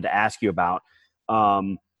hitters I wanted to ask you about,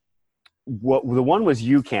 the one was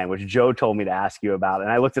UCAN, which Joe told me to ask you about,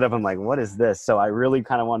 and I looked it up. I'm like, what is this? So I really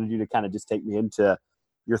kind of wanted you to kind of just take me into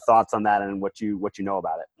your thoughts on that and what you know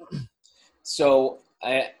about it. So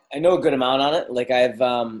I know a good amount on it. Like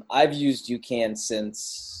I've used UCAN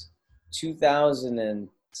since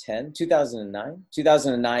 2010, 2009.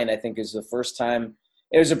 2009, I think, is the first time.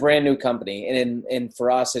 It was a brand new company, and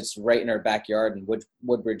for us, it's right in our backyard in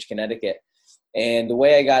Woodbridge, Connecticut. And the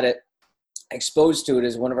way I got it exposed to it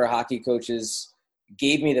is one of our hockey coaches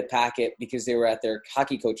gave me the packet because they were at their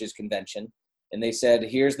hockey coaches convention, and they said,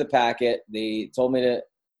 here's the packet. They told me to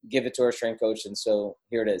give it to our strength coach, and so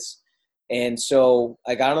here it is. And so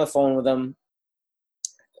I got on the phone with them.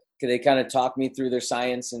 They kind of talked me through their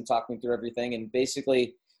science and talked me through everything. And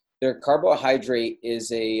basically their carbohydrate is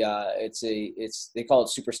they call it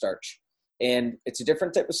super starch. And it's a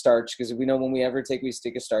different type of starch because we know when we take a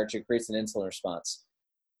stick of starch, it creates an insulin response.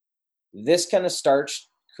 This kind of starch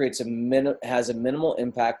has a minimal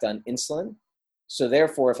impact on insulin. So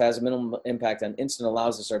therefore, if it has a minimal impact on insulin,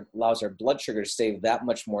 allows our blood sugar to stay that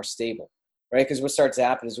much more stable, right? Because what starts to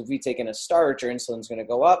happen is if we take in a starch, our insulin's going to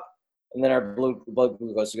go up, and then our blood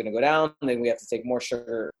glucose is going to go down, and then we have to take more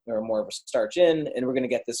sugar or more of a starch in, and we're going to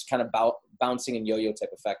get this kind of bouncing and yo-yo type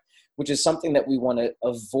effect, which is something that we want to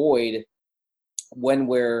avoid when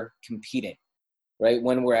we're competing, right?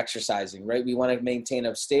 When we're exercising, right? We want to maintain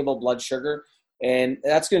a stable blood sugar, and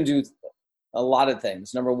that's going to do a lot of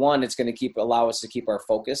things. Number one, it's going to allow us to keep our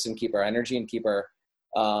focus and keep our energy and keep our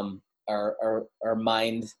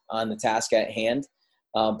mind on the task at hand.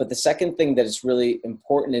 But the second thing that is really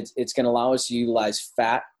important, it's going to allow us to utilize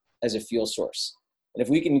fat as a fuel source. And if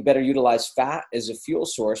we can better utilize fat as a fuel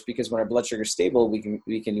source, because when our blood sugar is stable, we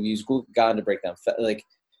can use glucagon to break down fat. Like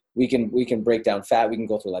we can break down fat. We can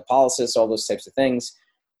go through lipolysis, all those types of things.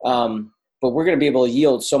 But we're going to be able to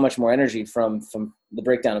yield so much more energy from the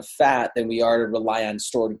breakdown of fat than we are to rely on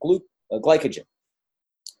stored glycogen.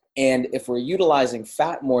 And if we're utilizing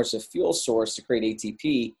fat more as a fuel source to create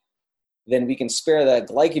ATP, then we can spare that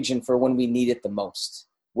glycogen for when we need it the most,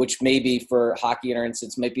 which may be for hockey, for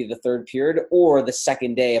instance, might be the third period or the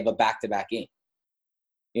second day of a back-to-back game,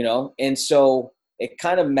 you know? And so it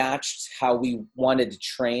kind of matched how we wanted to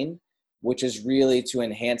train, which is really to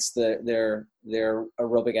enhance their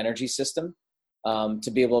aerobic energy system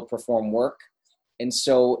to be able to perform work. And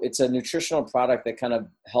so it's a nutritional product that kind of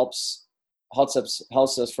helps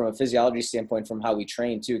us from a physiology standpoint from how we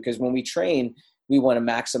train too. Because when we train, we want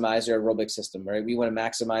to maximize our aerobic system, right? We want to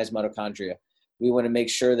maximize mitochondria. We want to make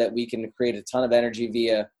sure that we can create a ton of energy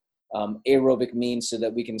via aerobic means so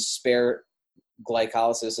that we can spare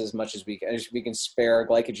glycolysis as much as we can. We can spare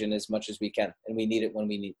glycogen as much as we can, and we need it when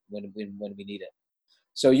we need it.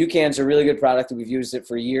 So UCAN's a really good product. We've used it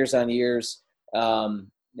for years on years. The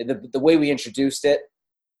way we introduced it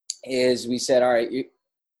is we said, all right, you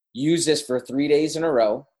use this for 3 days in a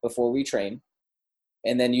row before we train,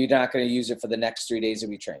 and then you're not going to use it for the next 3 days that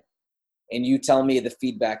we train. And you tell me the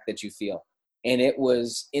feedback that you feel. And it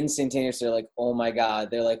was instantaneous. They're like, oh my God.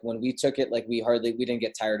 They're like, when we took it, like we didn't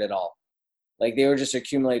get tired at all. Like they were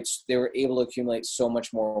able to accumulate so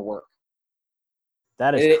much more work.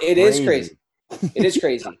 That is it is crazy. It is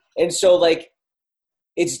crazy. And so like,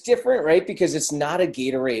 it's different, right? Because it's not a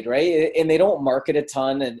Gatorade, right? And they don't market a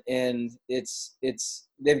ton, and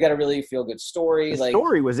they've got a really feel good story. The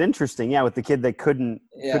story was interesting, yeah, with the kid that couldn't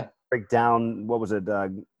break down, what was it,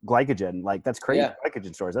 glycogen. Like that's crazy. Yeah.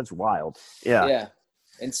 Glycogen stories, that's wild. Yeah. Yeah.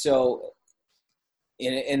 And so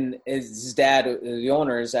and his dad, the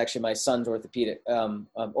owner, is actually my son's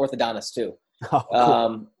orthodontist too. Oh,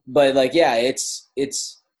 cool. But like, yeah,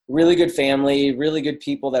 it's really good family, really good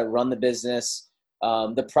people that run the business.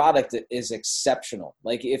 The product is exceptional.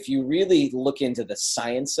 Like if you really look into the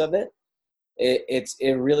science of it,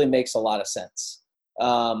 it really makes a lot of sense.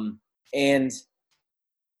 And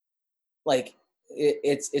like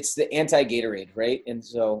it's the anti-Gatorade, right? And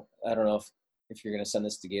so I don't know if you're gonna send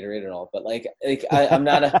this to Gatorade at all, but like I'm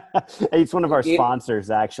not a. It's one of our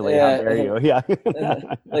sponsors, actually. How dare you? Yeah.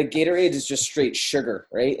 Like Gatorade is just straight sugar,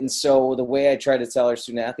 right? And so the way I try to tell our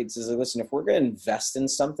student athletes is, like, listen, if we're going to invest in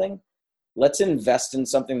something, let's invest in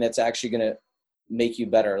something that's actually going to make you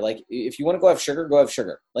better. Like if you want to go have sugar, go have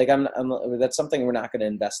sugar. Like that's something we're not going to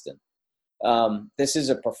invest in. This is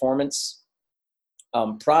a performance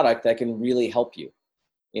product that can really help you,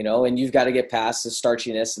 and you've got to get past the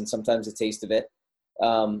starchiness and sometimes the taste of it.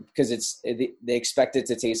 Because they expect it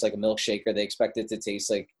to taste like a milkshake, or they expect it to taste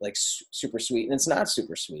like super sweet, and it's not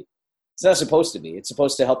super sweet. It's not supposed to be. It's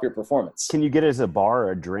supposed to help your performance. Can you get it as a bar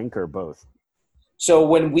or a drink or both? So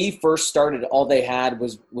when we first started, all they had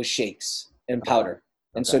was shakes and powder, okay.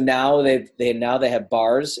 And so now they have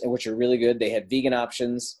bars, which are really good. They have vegan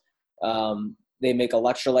options. They make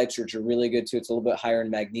electrolytes, which are really good too. It's a little bit higher in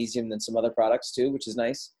magnesium than some other products too, which is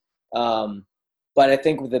nice. But I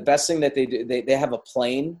think the best thing that they do, they have a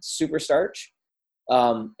plain super starch.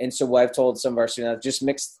 And so what I've told some of our students, just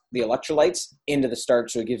mix the electrolytes into the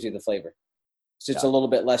starch so it gives you the flavor. So it's a little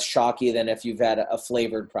bit less chalky than if you've had a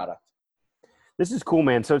flavored product. This is cool,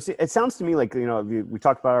 man. So it sounds to me like, we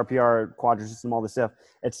talked about RPR, Quadra system, all this stuff.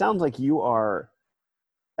 It sounds like you are,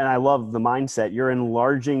 and I love the mindset, you're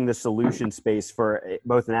enlarging the solution space for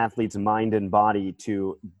both an athlete's mind and body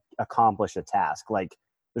to accomplish a task. Like,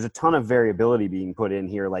 there's a ton of variability being put in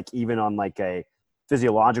here, like even on like a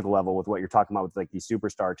physiological level with what you're talking about with like these super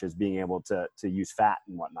starches being able to use fat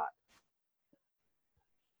and whatnot.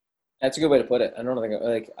 That's a good way to put it. I don't think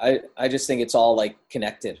like, I just think it's all like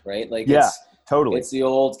connected, right? Like, yeah, totally. It's the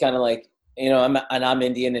old kind of like, I'm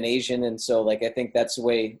Indian and Asian. And so like, I think that's the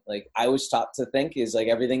way, like I was taught to think is like,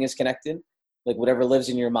 everything is connected. Like whatever lives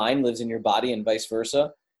in your mind lives in your body and vice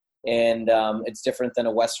versa. And it's different than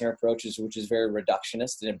a Western approach, which is very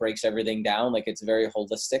reductionist and it breaks everything down. Like it's very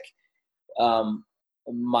holistic.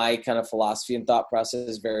 My kind of philosophy and thought process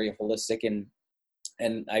is very holistic,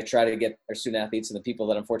 and I try to get our student athletes and the people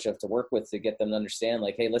that I'm fortunate to work with to get them to understand,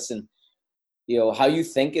 like, hey, listen, how you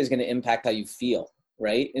think is going to impact how you feel,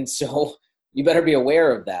 right? And so you better be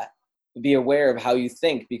aware of that. Be aware of how you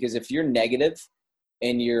think, because if you're negative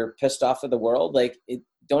and you're pissed off at the world, like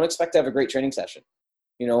don't expect to have a great training session.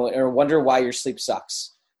 Or wonder why your sleep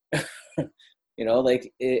sucks.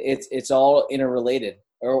 Like it's all interrelated,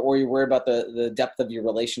 or you worry about the depth of your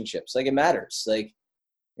relationships. Like it matters. Like,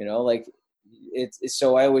 like it's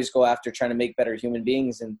so I always go after trying to make better human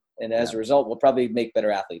beings. And as a result, we'll probably make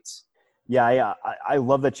better athletes. Yeah. I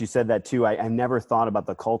love that you said that too. I never thought about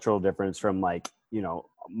the cultural difference from like,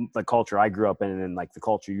 the culture I grew up in and like the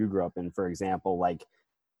culture you grew up in, for example. Like,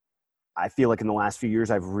 I feel like in the last few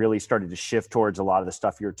years, I've really started to shift towards a lot of the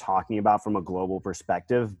stuff you're talking about from a global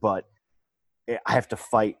perspective, but I have to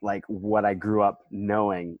fight like what I grew up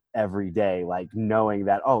knowing every day, like knowing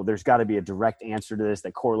that, there's got to be a direct answer to this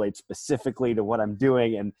that correlates specifically to what I'm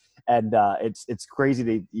doing. And it's crazy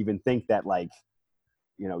to even think that like,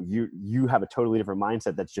 you have a totally different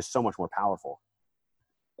mindset that's just so much more powerful.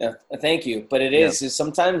 Yeah, thank you. But is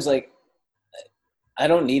sometimes like, I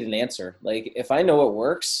don't need an answer. Like if I know it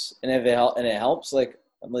works and if it helps, like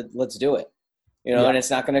let's do it, and it's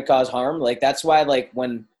not going to cause harm. Like that's why, like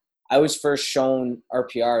when I was first shown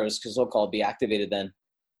RPR, it was so-called Be Activated. Then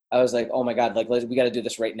I was like, oh my God, like we got to do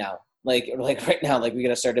this right now. Like right now, like we got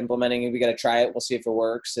to start implementing it. We got to try it. We'll see if it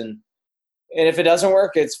works. And if it doesn't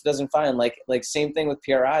work, it doesn't fine. Like same thing with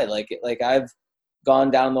PRI. Like I've gone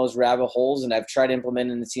down those rabbit holes and I've tried to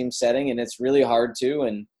implement in the team setting, and it's really hard to.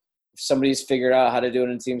 And if somebody's figured out how to do it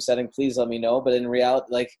in a team setting, please let me know. But in reality,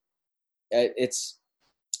 like it's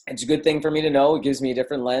a good thing for me to know. It gives me a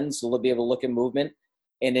different lens. So we'll be able to look at movement,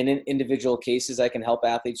 and in individual cases, I can help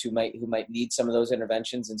athletes who might need some of those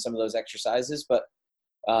interventions and some of those exercises. But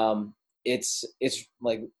it's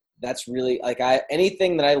like that's really like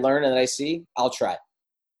anything that I learn and that I see, I'll try,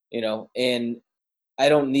 and I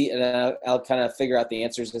don't need, and I'll kind of figure out the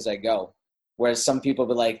answers as I go. Whereas some people,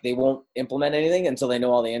 they won't implement anything until they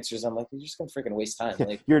know all the answers. I'm like, you're just gonna freaking waste time.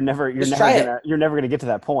 Like you're never gonna get to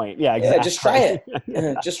that point. Yeah, exactly. Yeah, just try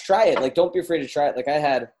it. Just try it. Like, don't be afraid to try it.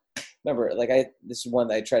 Like this is one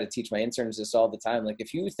that I try to teach my interns this all the time. Like,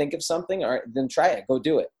 if you think of something, all right, then try it. Go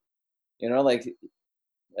do it. Like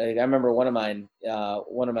I remember one of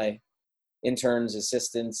my interns,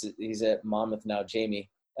 assistants, he's at Monmouth now, Jamie.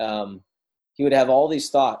 He would have all these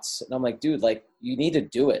thoughts, and I'm like, dude, like, you need to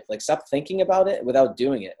do it. Like, stop thinking about it without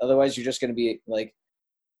doing it. Otherwise, you're just going to be like,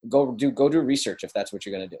 go do research if that's what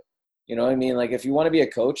you're going to do. You know what I mean? Like, if you want to be a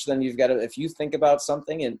coach, then you've got to, if you think about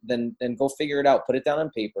something, and then go figure it out, put it down on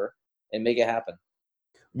paper and make it happen.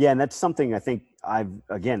 Yeah. And that's something I think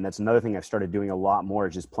that's another thing I've started doing a lot more,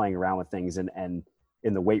 is just playing around with things, and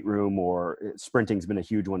in the weight room, or sprinting's been a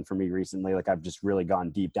huge one for me recently. Like, I've just really gone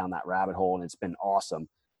deep down that rabbit hole, and it's been awesome.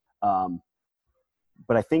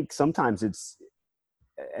 But I think sometimes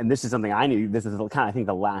and this is something I knew, this is kind of, I think,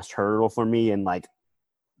 the last hurdle for me, and like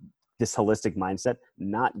this holistic mindset,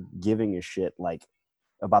 not giving a shit like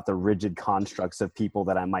about the rigid constructs of people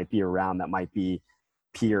that I might be around, that might be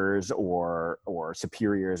peers or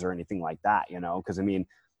superiors or anything like that, you know? Cause I mean,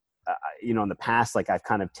 in the past, like, I've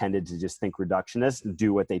kind of tended to just think reductionist,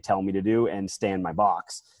 do what they tell me to do, and stay in my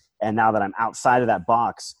box. And now that I'm outside of that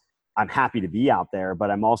box, I'm happy to be out there, but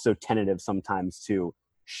I'm also tentative sometimes to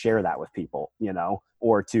share that with people,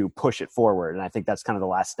 or to push it forward. And I think that's kind of the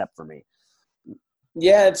last step for me.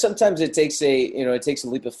 Yeah. Sometimes it takes it takes a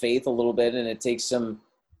leap of faith a little bit, and it takes some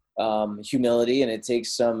humility, and it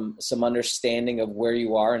takes some understanding of where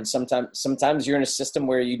you are. And sometimes you're in a system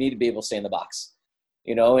where you need to be able to stay in the box,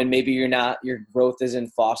 and maybe your growth isn't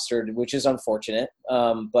fostered, which is unfortunate.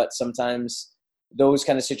 But sometimes those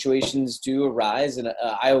kind of situations do arise. And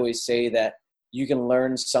I always say that you can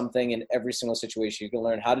learn something in every single situation. You can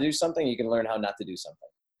learn how to do something. You can learn how not to do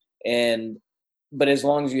something. But as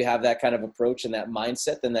long as you have that kind of approach and that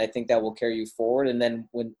mindset, then I think that will carry you forward. And then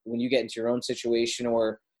when you get into your own situation,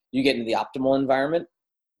 or you get into the optimal environment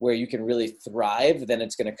where you can really thrive, then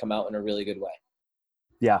it's going to come out in a really good way.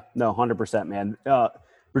 Yeah, no, 100%, man.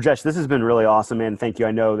 Brajesh, this has been really awesome, man. Thank you.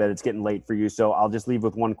 I know that it's getting late for you, so I'll just leave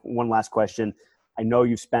with one last question. I know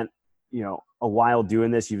you've spent, a while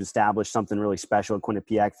doing this. You've established something really special at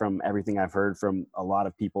Quinnipiac, from everything I've heard from a lot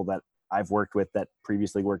of people that I've worked with that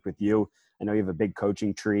previously worked with you. I know you have a big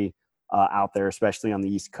coaching tree out there, especially on the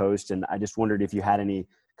East Coast. And I just wondered if you had any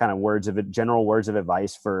kind of general words of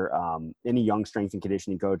advice for any young strength and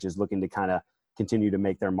conditioning coaches looking to kind of continue to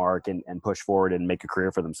make their mark and push forward and make a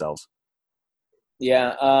career for themselves.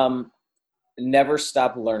 Yeah. Never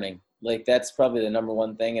stop learning. Like, that's probably the number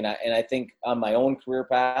one thing. And I think on my own career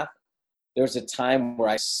path, there was a time where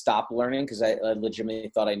I stopped learning because I legitimately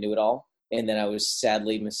thought I knew it all. And then I was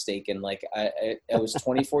sadly mistaken. Like, I was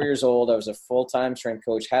 24 years old. I was a full-time strength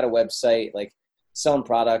coach, had a website, like, selling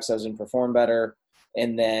products. I was in Perform Better.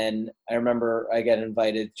 And then I remember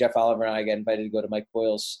Jeff Oliver and I got invited to go to Mike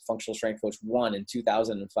Boyle's Functional Strength Coach 1 in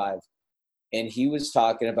 2005. And he was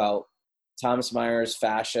talking about Thomas Myers,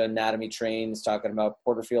 fascia, anatomy trains, talking about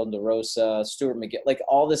Porterfield and DeRosa, Stuart McGill, like,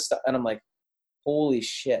 all this stuff. And I'm like, holy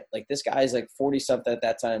shit. Like, this guy's like 40-something at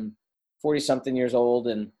that time, 40-something years old.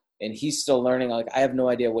 And he's still learning. Like, I have no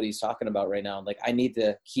idea what he's talking about right now. Like, I need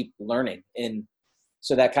to keep learning. And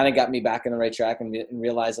so that kind of got me back in the right track, and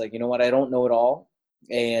realized, like, you know what, I don't know it all.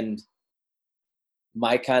 And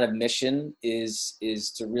my kind of mission is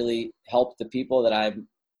to really help the people that I've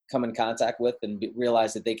come in contact with and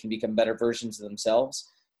realize that they can become better versions of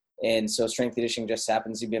themselves. And so strength conditioning just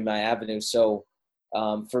happens to be my avenue. So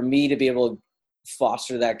for me to be able to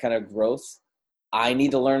foster that kind of growth, I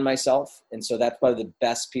need to learn myself. And so that's probably the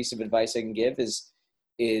best piece of advice I can give is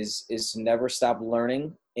to never stop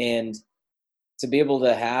learning, and to be able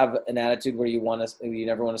to have an attitude where you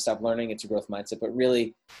never want to stop learning. It's a growth mindset, but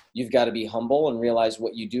really you've got to be humble and realize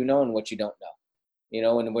what you do know and what you don't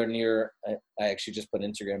know, and when I actually just put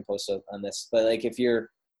an Instagram post on this, but like, if you're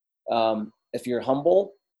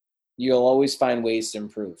humble, you'll always find ways to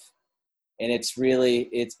improve. And it's really,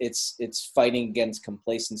 it's fighting against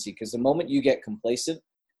complacency, because the moment you get complacent,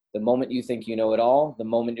 the moment you think you know it all, the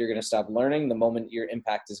moment you're going to stop learning, the moment your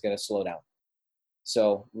impact is going to slow down.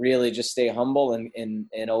 So really just stay humble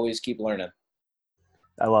and always keep learning.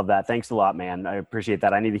 I love that. Thanks a lot, man. I appreciate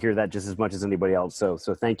that. I need to hear that just as much as anybody else. So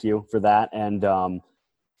thank you for that. And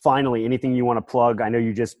finally, anything you want to plug? I know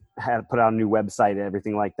you just had put out a new website and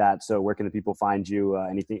everything like that. So where can the people find you?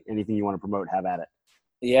 Anything you want to promote, have at it.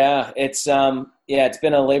 Yeah, it's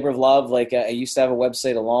been a labor of love. Like, I used to have a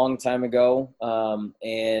website a long time ago,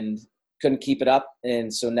 and couldn't keep it up.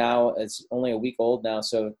 And so now it's only a week old now.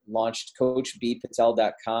 So launched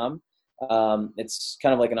coachbpatel.com. It's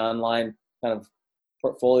kind of like an online kind of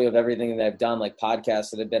portfolio of everything that I've done, like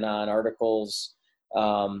podcasts that I've been on, articles.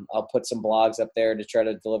 I'll put some blogs up there to try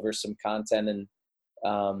to deliver some content. And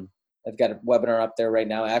I've got a webinar up there right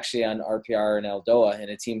now, actually on RPR in Aldoa in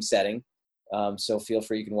a team setting. So feel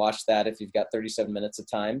free, you can watch that if you've got 37 minutes of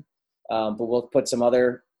time. But we'll put some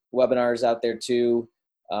other webinars out there too,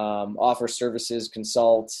 offer services,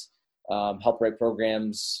 consult, help write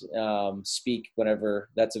programs, speak whenever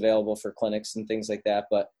that's available for clinics and things like that.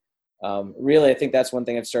 But really, I think that's one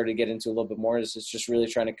thing I've started to get into a little bit more is it's just really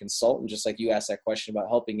trying to consult. And just like you asked that question about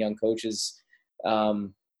helping young coaches,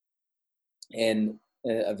 and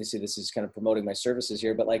obviously this is kind of promoting my services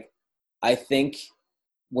here, but like, I think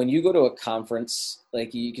when you go to a conference,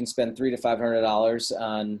 like you can spend $300 to $500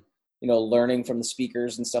 on, learning from the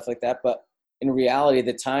speakers and stuff like that. But in reality,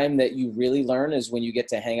 the time that you really learn is when you get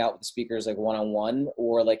to hang out with the speakers, like one-on-one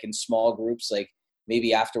or like in small groups, like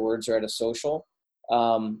maybe afterwards or at a social.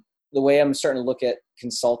 The way I'm starting to look at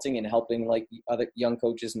consulting and helping like other young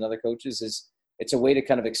coaches and other coaches is it's a way to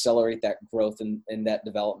kind of accelerate that growth and that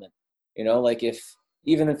development. Like if,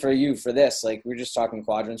 even for you for this, like we're just talking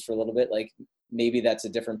quadrants for a little bit, like maybe that's a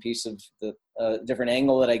different piece of the different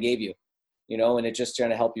angle that I gave you, and it's just trying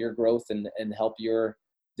to help your growth and help your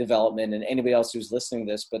development and anybody else who's listening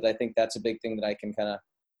to this. But I think that's a big thing that I can kind of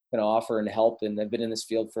offer and help. And I've been in this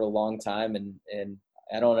field for a long time and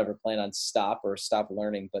I don't ever plan on stop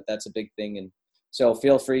learning, but that's a big thing. And so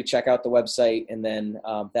feel free, check out the website. And then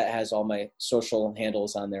that has all my social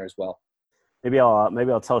handles on there as well. Maybe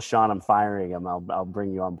I'll tell Sean I'm firing him. I'll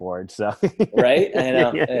bring you on board. So right, I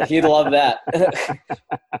know. Yeah. He'd love that.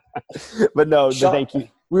 But no, Sean, thank you.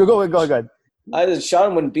 We'll go ahead.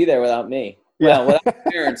 Sean wouldn't be there without me. Yeah, well, without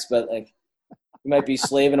my parents, but like he might be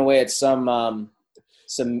slaving away at some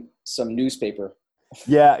newspaper.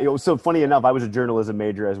 Yeah, it was so funny enough. I was a journalism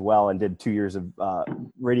major as well and did 2 years of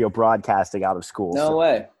radio broadcasting out of school. No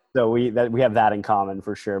way. So we have that in common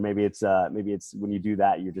for sure. Maybe it's when you do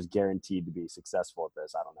that, you're just guaranteed to be successful at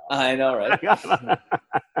this. I don't know. I know, right?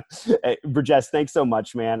 Hey, Burgess, thanks so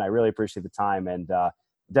much, man. I really appreciate the time and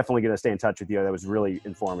definitely going to stay in touch with you. That was really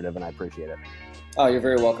informative and I appreciate it. Oh, you're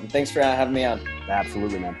very welcome. Thanks for having me on.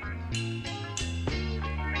 Absolutely, man.